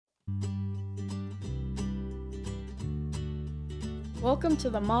Welcome to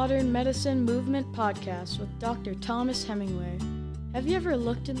the Modern Medicine Movement Podcast with Dr. Thomas Hemingway. Have you ever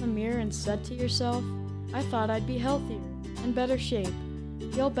looked in the mirror and said to yourself, I thought I'd be healthier, in better shape,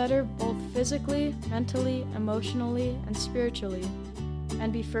 feel better both physically, mentally, emotionally, and spiritually,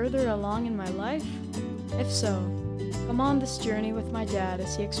 and be further along in my life? If so, come on this journey with my dad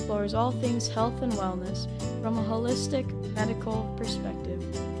as he explores all things health and wellness from a holistic medical perspective,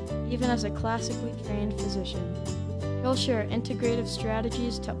 even as a classically trained physician. He'll share integrative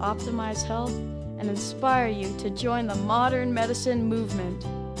strategies to optimize health and inspire you to join the modern medicine movement.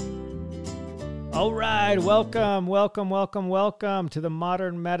 All right, welcome to the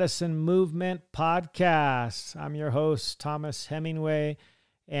Modern Medicine Movement Podcast. I'm your host, Thomas Hemingway,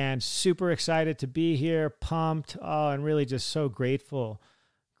 and super excited to be here, pumped, and really just so grateful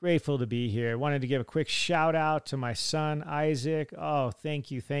to be here. Wanted to give a quick shout out to my son, Isaac. Oh,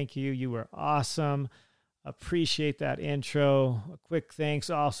 thank you. You were awesome. Appreciate that intro. A quick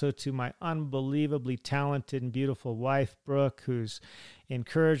thanks also to my unbelievably talented and beautiful wife, Brooke, who's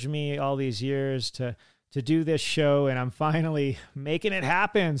encouraged me all these years to do this show, and I'm finally making it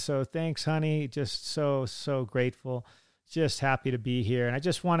happen. So thanks, honey. Just so grateful. Just happy to be here. And I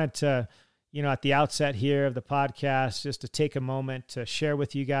just wanted to, at the outset here of the podcast, just to take a moment to share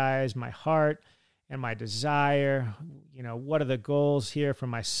with you guys my heart and my desire. What are the goals here for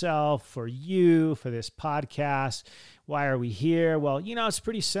myself, for you, for this podcast? Why are we here? Well, it's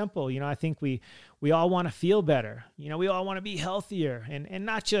pretty simple. I think we all want to feel better. We all want to be healthier, and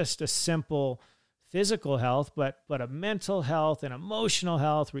not just a simple physical health, but a mental health and emotional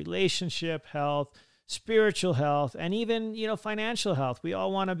health, relationship health, spiritual health, and even, financial health. We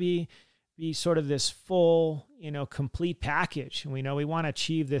all want to be sort of this full, complete package. And we want to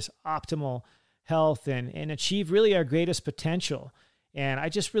achieve this optimal health and achieve really our greatest potential. And I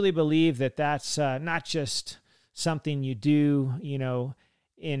just really believe that that's not just something you do,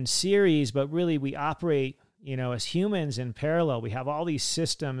 in series, but really we operate, as humans in parallel. We have all these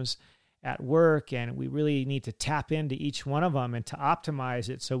systems at work, and we really need to tap into each one of them and to optimize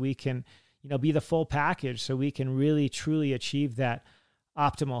it so we can, be the full package, so we can really truly achieve that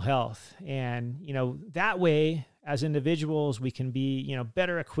optimal health. And, that way, as individuals, we can be,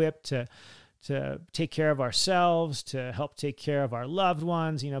 better equipped to take care of ourselves, to help take care of our loved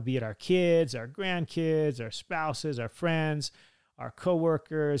ones, be it our kids, our grandkids, our spouses, our friends, our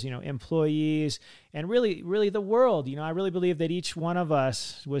coworkers, employees, and really the world. I really believe that each one of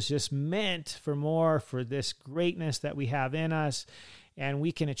us was just meant for more, for this greatness that we have in us, and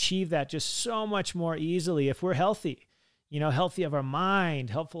we can achieve that just so much more easily if we're healthy, healthy of our mind,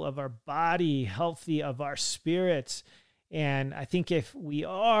 helpful of our body, healthy of our spirits. And I think if we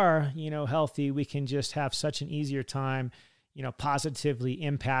are, healthy, we can just have such an easier time, positively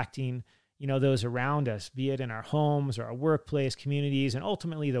impacting, those around us, be it in our homes or our workplace, communities, and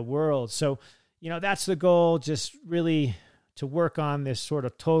ultimately the world. So, that's the goal, just really to work on this sort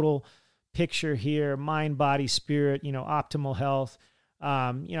of total picture here, mind, body, spirit, optimal health.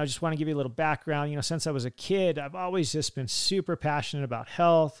 Just want to give you a little background. Since I was a kid, I've always just been super passionate about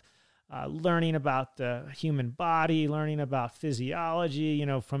health. Learning about the human body, learning about physiology,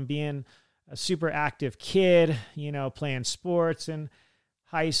 from being a super active kid, playing sports in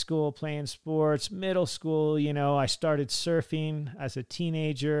high school, playing sports, middle school, I started surfing as a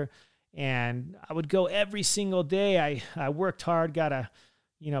teenager, and I would go every single day. I worked hard, got a,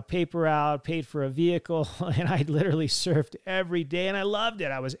 paper out, paid for a vehicle, and I literally surfed every day, and I loved it.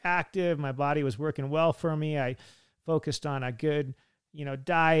 I was active. My body was working well for me. I focused on a good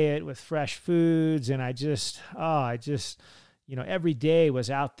diet with fresh foods. And I just, every day was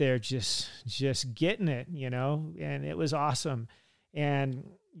out there just getting it, and it was awesome. And,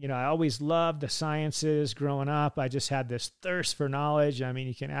 I always loved the sciences growing up. I just had this thirst for knowledge. I mean,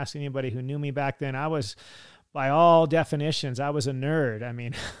 you can ask anybody who knew me back then. I was, by all definitions, I was a nerd. I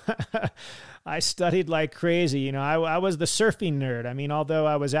mean, I studied like crazy. I was the surfing nerd. I mean, although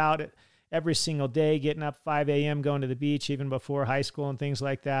I was out every single day, getting up 5 a.m., going to the beach, even before high school and things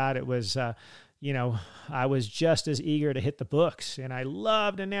like that. It was, I was just as eager to hit the books. And I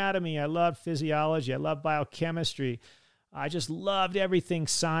loved anatomy. I loved physiology. I loved biochemistry. I just loved everything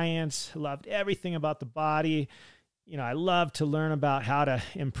science. I loved everything about the body. I loved to learn about how to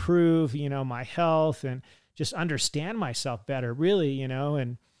improve, my health and just understand myself better, really,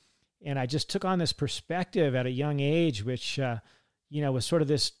 and I just took on this perspective at a young age, which, was sort of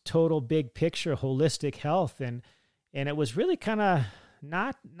this total big picture, holistic health. And it was really kind of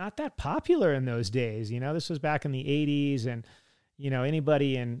not that popular in those days. This was back in the 80s, and,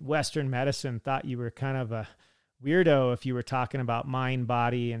 anybody in Western medicine thought you were kind of a weirdo if you were talking about mind,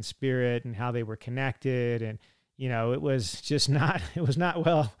 body, and spirit and how they were connected. And, it was just not, it was not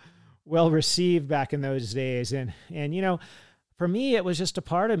well received back in those days. And, for me, it was just a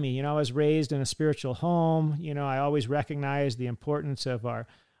part of me. I was raised in a spiritual home. I always recognized the importance of our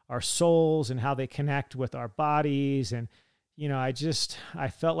souls and how they connect with our bodies. And, I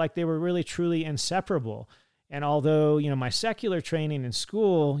felt like they were really, truly inseparable. And although, my secular training in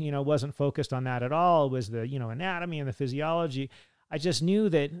school, wasn't focused on that at all, it was the, anatomy and the physiology, I just knew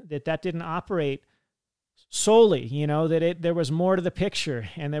that didn't operate solely, that there was more to the picture,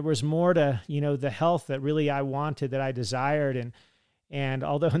 and there was more to, the health that really I wanted, that I desired. And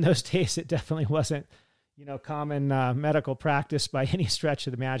although in those days it definitely wasn't, common medical practice by any stretch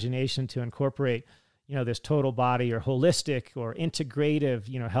of the imagination to incorporate, this total body or holistic or integrative,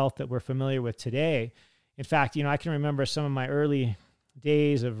 health that we're familiar with today. In fact, I can remember some of my early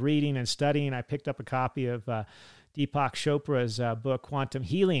days of reading and studying. I picked up a copy of Deepak Chopra's book, Quantum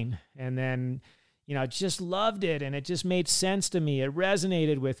Healing, and then, just loved it, and it just made sense to me. It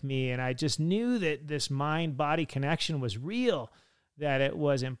resonated with me, and I just knew that this mind-body connection was real, that it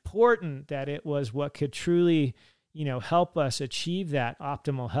was important, that it was what could truly, help us achieve that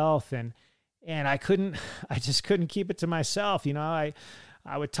optimal health. And I just couldn't keep it to myself.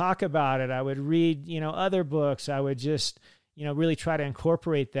 I would talk about it. I would read, other books. I would just, really try to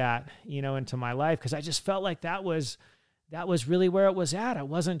incorporate that, into my life, because I just felt like that was really where it was at. It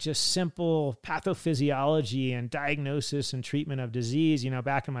wasn't just simple pathophysiology and diagnosis and treatment of disease.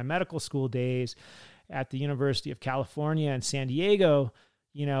 Back in my medical school days at the University of California in San Diego,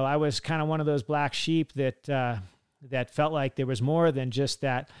 I was kind of one of those black sheep that felt like there was more than just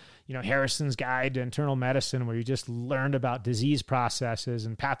that, Harrison's Guide to Internal Medicine, where you just learned about disease processes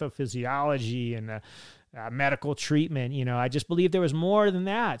and pathophysiology and medical treatment. I just believed there was more than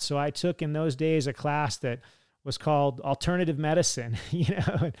that. So I took in those days a class that was called alternative medicine,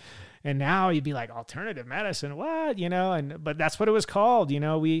 and now you'd be like, alternative medicine, what? But that's what it was called.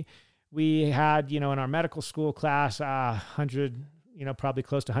 We had, in our medical school class, 100, probably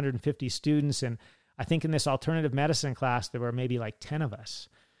close to 150 students. And I think in this alternative medicine class, there were maybe like 10 of us.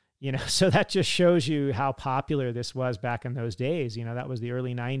 So that just shows you how popular this was back in those days. That was the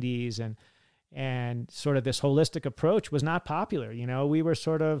early 90s, and sort of this holistic approach was not popular. We were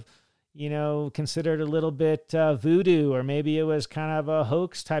sort of, considered a little bit voodoo, or maybe it was kind of a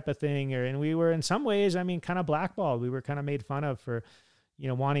hoax type of thing. And we were in some ways, kind of blackballed. We were kind of made fun of for,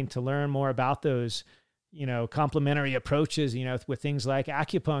 wanting to learn more about those, complementary approaches, with things like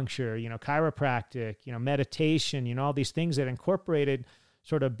acupuncture, chiropractic, meditation, all these things that incorporated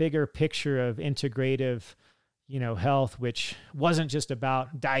sort of bigger picture of integrative, health, which wasn't just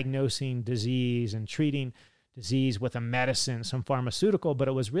about diagnosing disease and treating disease with a medicine, some pharmaceutical, but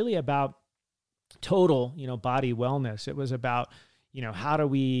it was really about total, body wellness. It was about, how do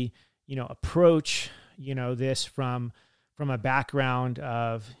we, approach, this from a background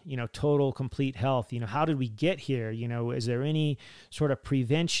of, total complete health. How did we get here? Is there any sort of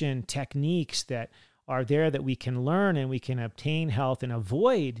prevention techniques that are there that we can learn, and we can obtain health and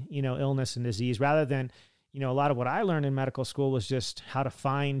avoid, illness and disease, rather than, a lot of what I learned in medical school was just how to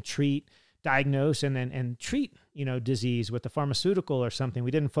find, treat, diagnose, and treat, disease with the pharmaceutical or something.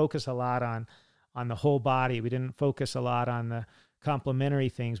 We didn't focus a lot on the whole body. We didn't focus a lot on the complementary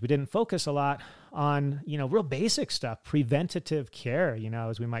things. We didn't focus a lot on, real basic stuff, preventative care,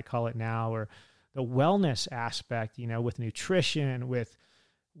 as we might call it now, or the wellness aspect, with nutrition, with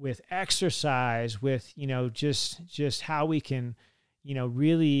exercise, with, just how we can,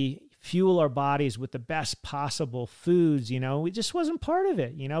 really fuel our bodies with the best possible foods. It just wasn't part of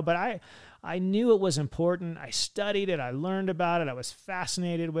it, but I knew it was important. I studied it. I learned about it. I was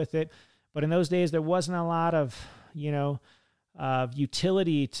fascinated with it. But in those days, there wasn't a lot of,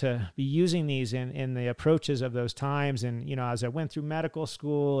 utility to be using these in the approaches of those times. And, as I went through medical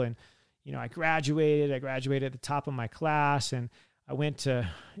school and, I graduated at the top of my class, and I went to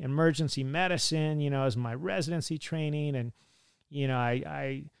emergency medicine, as my residency training. And,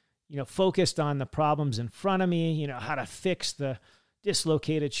 I focused on the problems in front of me, how to fix the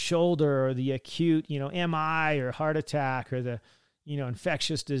dislocated shoulder, or the acute, MI or heart attack, or the,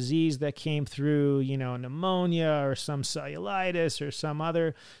 infectious disease that came through, pneumonia or some cellulitis or some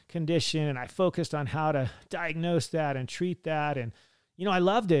other condition. And I focused on how to diagnose that and treat that. And, I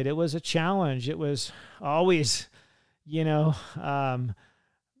loved it. It was a challenge. It was always,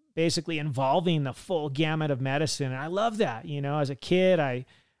 basically involving the full gamut of medicine. And I love that. As a kid,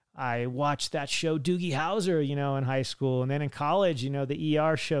 I watched that show Doogie Howser, in high school. And then in college, the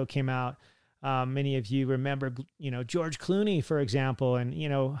ER show came out. Many of you remember, George Clooney, for example. And,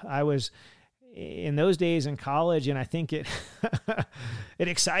 I was in those days in college, and I think it it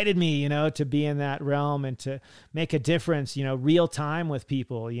excited me, to be in that realm and to make a difference, real time with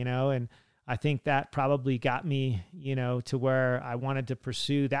people, and I think that probably got me, to where I wanted to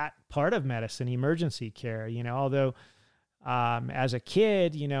pursue that part of medicine, emergency care, although as a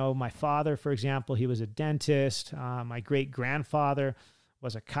kid, my father, for example, he was a dentist. My great grandfather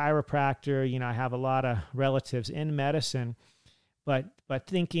was a chiropractor. I have a lot of relatives in medicine, but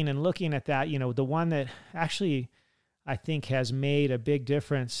thinking and looking at that, the one that actually I think has made a big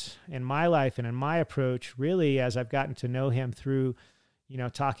difference in my life and in my approach, really, as I've gotten to know him through,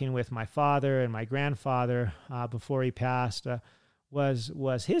 talking with my father and my grandfather before he passed,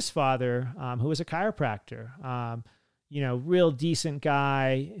 was his father, who was a chiropractor. Real decent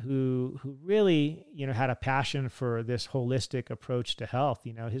guy who really, had a passion for this holistic approach to health.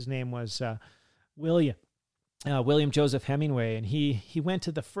 His name was William Joseph Hemingway, and he went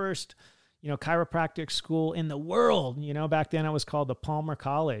to the first, chiropractic school in the world. Back then it was called the Palmer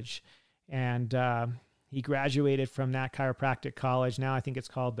College, and he graduated from that chiropractic college. Now I think it's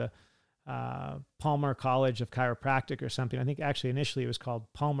called the Palmer College of Chiropractic or something. I think actually initially it was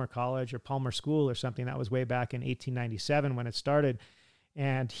called Palmer College or Palmer School or something. That was way back in 1897 when it started.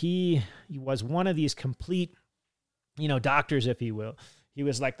 And he was one of these complete, doctors, if you will. He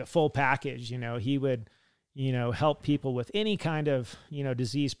was like the full package. He would, help people with any kind of,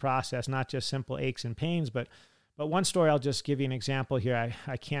 disease process, not just simple aches and pains. But one story, I'll just give you an example here.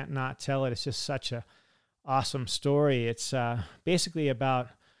 I can't not tell it. It's just such a awesome story. It's basically about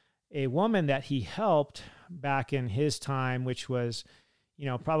a woman that he helped back in his time, which was,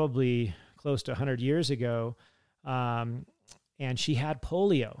 probably close to 100 years ago. And she had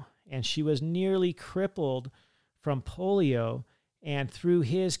polio, and she was nearly crippled from polio. And through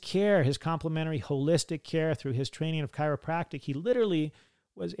his care, his complementary holistic care, through his training of chiropractic, he literally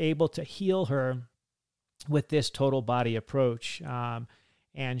was able to heal her with this total body approach.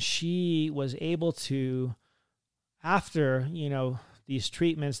 And she was able to, after, these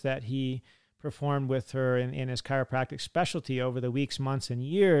treatments that he performed with her in his chiropractic specialty over the weeks, months, and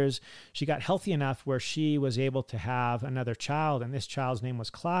years, she got healthy enough where she was able to have another child, and this child's name was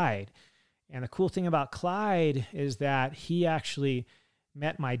Clyde. And the cool thing about Clyde is that he actually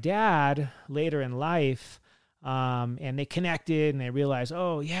met my dad later in life, and they connected, and they realized,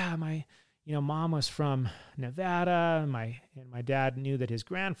 oh yeah, my mom was from Nevada, and my dad knew that his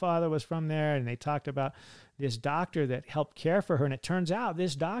grandfather was from there, and they talked about this doctor that helped care for her. And it turns out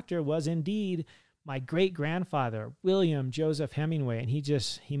this doctor was indeed my great-grandfather, William Joseph Hemingway, and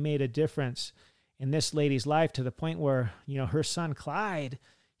he made a difference in this lady's life to the point where, her son Clyde,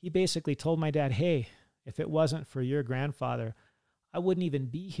 he basically told my dad, hey, if it wasn't for your grandfather, I wouldn't even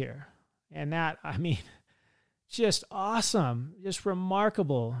be here. And that, just awesome, just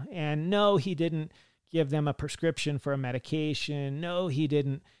remarkable. And no, he didn't give them a prescription for a medication. No, he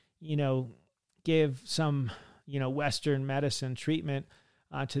didn't, give some, Western medicine treatment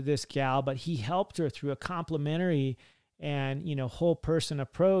to this gal, but he helped her through a complementary and, whole person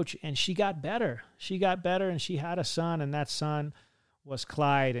approach. And she got better. And she had a son, and that son was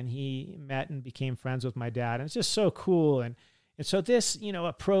Clyde, and he met and became friends with my dad. And it's just so cool. And so this,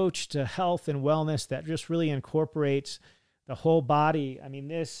 approach to health and wellness that just really incorporates the whole body.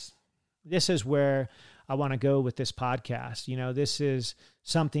 This is where I want to go with this podcast. This is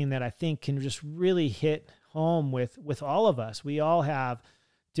something that I think can just really hit home with all of us. We all have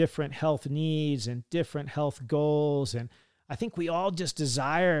different health needs and different health goals. And I think we all just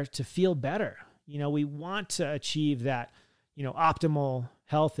desire to feel better. We want to achieve that, optimal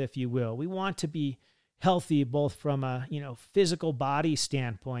health, if you will. We want to be healthy both from a, physical body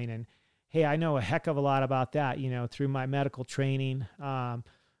standpoint. And hey, I know a heck of a lot about that, through my medical training,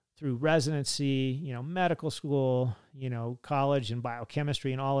 through residency, medical school, college and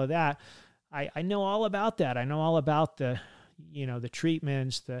biochemistry and all of that. I know all about that. I know all about the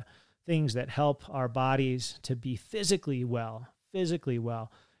treatments, the things that help our bodies to be physically well.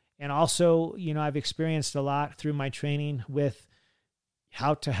 And also, I've experienced a lot through my training with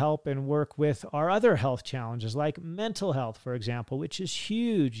how to help and work with our other health challenges, like mental health, for example, which is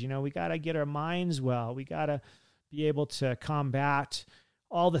huge. We got to get our minds well. We got to be able to combat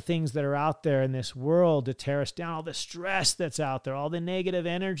all the things that are out there in this world to tear us down, all the stress that's out there, all the negative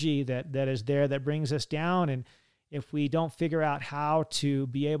energy that is there that brings us down. And if we don't figure out how to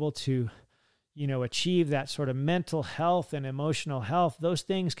be able to, achieve that sort of mental health and emotional health, those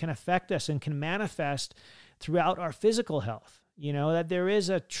things can affect us and can manifest throughout our physical health. That there is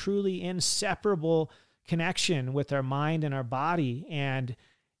a truly inseparable connection with our mind and our body, and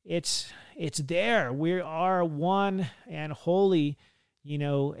it's there. We are one and wholly,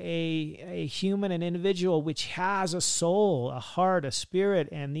 a human, an individual which has a soul, a heart, a spirit,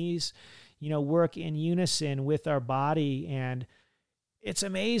 and these, work in unison with our body. And it's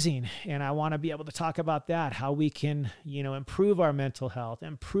amazing. And I want to be able to talk about that, how we can, improve our mental health,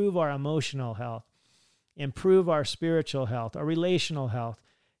 improve our emotional health, improve our spiritual health, our relational health.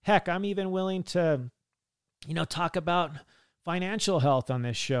 Heck, I'm even willing to, talk about financial health on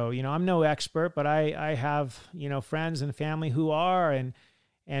this show. I'm no expert, but I have, friends and family who are,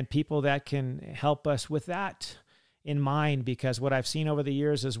 and people that can help us with that in mind, because what I've seen over the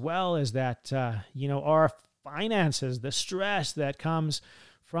years as well is that, our finances, the stress that comes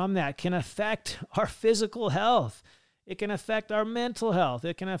from that can affect our physical health. It can affect our mental health.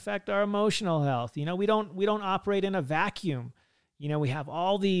 It can affect our emotional health. We don't operate in a vacuum. We have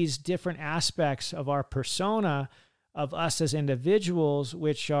all these different aspects of our persona, of us as individuals,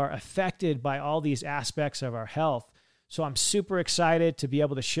 which are affected by all these aspects of our health. So I'm super excited to be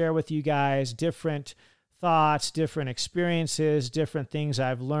able to share with you guys different thoughts, different experiences, different things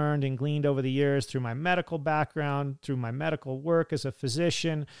I've learned and gleaned over the years through my medical background, through my medical work as a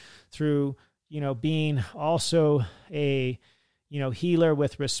physician, through, being also a, healer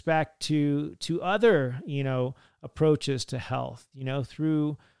with respect to other, approaches to health,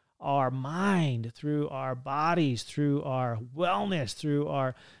 through our mind, through our bodies, through our wellness, through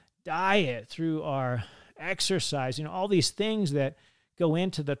our diet, through our exercise, all these things that go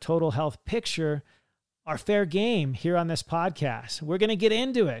into the total health picture are fair game here on this podcast. We're going to get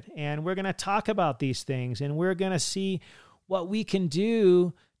into it, and we're going to talk about these things, and we're going to see what we can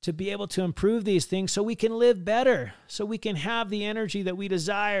do to be able to improve these things so we can live better, so we can have the energy that we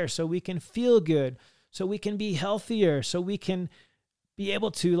desire, so we can feel good, so we can be healthier, so we can be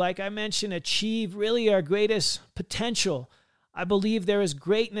able to, like I mentioned, achieve really our greatest potential. I believe there is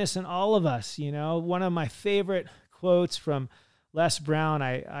greatness in all of us. One of my favorite quotes from Les Brown,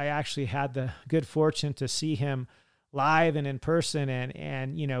 I actually had the good fortune to see him live and in person,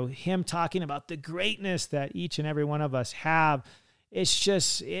 and him talking about the greatness that each and every one of us have.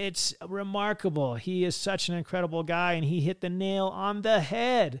 It's remarkable. He is such an incredible guy, and he hit the nail on the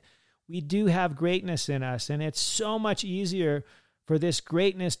head. We do have greatness in us, and it's so much easier for this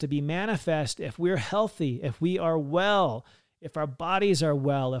greatness to be manifest if we're healthy, if we are well, if our bodies are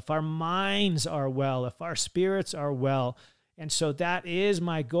well, if our minds are well, if our spirits are well. And so that is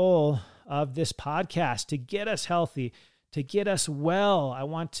my goal of this podcast, to get us healthy, to get us well. I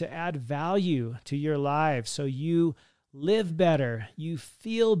want to add value to your lives so you live better, you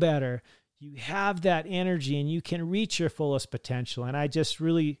feel better, you have that energy, and you can reach your fullest potential. And I just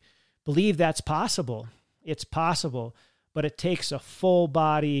really believe that's possible. It's possible, but it takes a full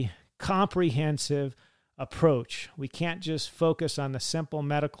body, comprehensive approach. We can't just focus on the simple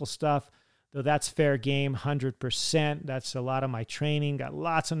medical stuff, though that's fair game, 100%. That's a lot of my training, got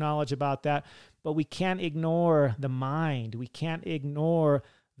lots of knowledge about that. But we can't ignore the mind. We can't ignore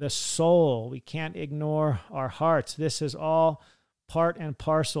the soul. We can't ignore our hearts. This is all part and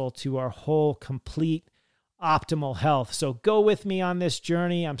parcel to our whole complete optimal health. So go with me on this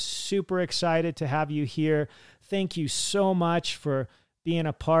journey. I'm super excited to have you here. Thank you so much for being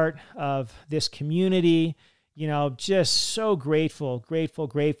a part of this community. Just so grateful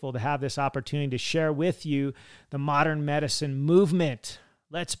to have this opportunity to share with you the modern medicine movement.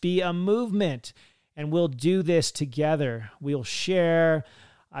 Let's be a movement, and we'll do this together. We'll share.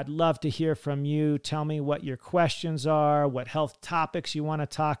 I'd love to hear from you. Tell me what your questions are, what health topics you want to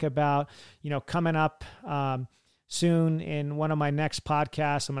talk about. Coming up soon in one of my next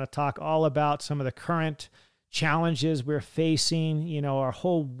podcasts, I'm going to talk all about some of the current challenges we're facing. Our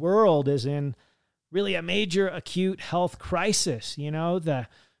whole world is in really a major acute health crisis. The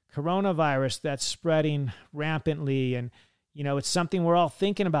coronavirus that's spreading rampantly, and it's something we're all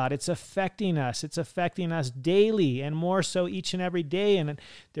thinking about. It's affecting us. It's affecting us daily, and more so each and every day. And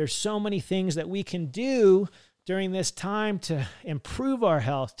there's so many things that we can do during this time to improve our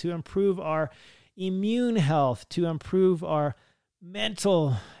health, to improve our immune health, to improve our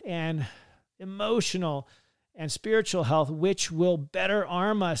mental and emotional and spiritual health, which will better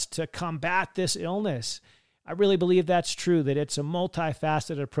arm us to combat this illness. I really believe that's true, that it's a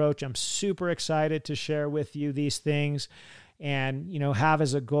multifaceted approach. I'm super excited to share with you these things and, have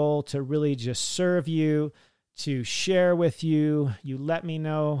as a goal to really just serve you, to share with you. You let me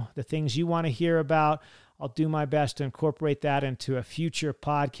know the things you want to hear about. I'll do my best to incorporate that into a future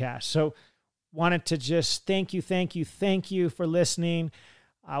podcast. So wanted to just thank you for listening.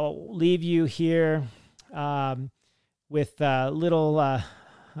 I'll leave you here with a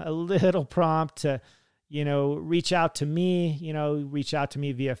little prompt to, reach out to me, reach out to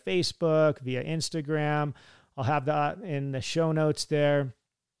me via Facebook, via Instagram. I'll have that in the show notes there.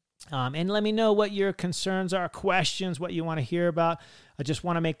 And let me know what your concerns are, questions, what you want to hear about. I just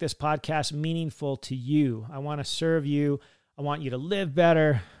want to make this podcast meaningful to you. I want to serve you. I want you to live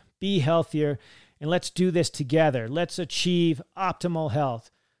better, be healthier, and let's do this together. Let's achieve optimal health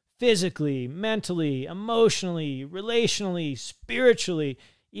physically, mentally, emotionally, relationally, spiritually,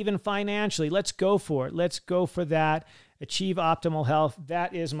 even financially. Let's go for it. Let's go for that. Achieve optimal health.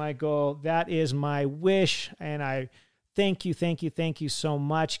 That is my goal. That is my wish. And I thank you so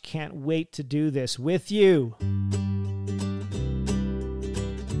much. Can't wait to do this with you.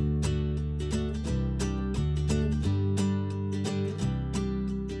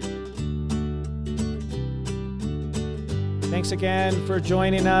 Thanks again for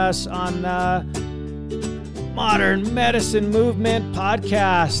joining us on the Modern Medicine Movement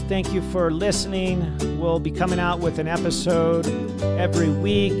podcast. Thank you for listening. We'll be coming out with an episode every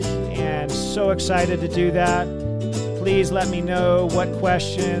week, and so excited to do that. Please let me know what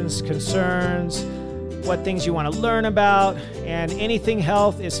questions, concerns, what things you want to learn about, and anything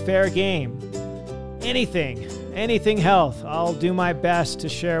health is fair game. Anything health. I'll do my best to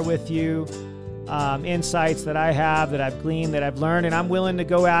share with you insights that I have, that I've gleaned, that I've learned, and I'm willing to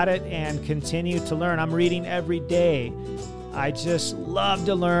go at it and continue to learn. I'm reading every day. I just love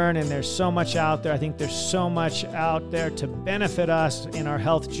to learn, and there's so much out there. I think there's so much out there to benefit us in our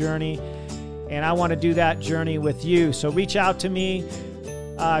health journey, and I want to do that journey with you. So reach out to me,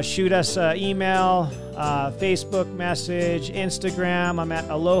 shoot us an email, Facebook message, Instagram. I'm at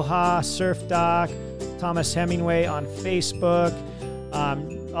Aloha Surf Doc, Thomas Hemingway on Facebook.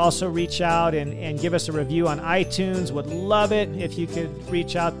 Also reach out and give us a review on iTunes. Would love it if you could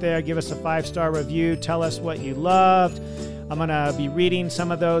reach out there, give us a 5-star review, tell us what you loved. I'm going to be reading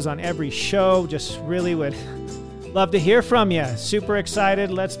some of those on every show. Just really would love to hear from you. Super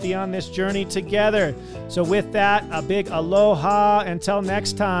excited. Let's be on this journey together. So with that, a big aloha. Until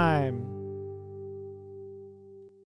next time.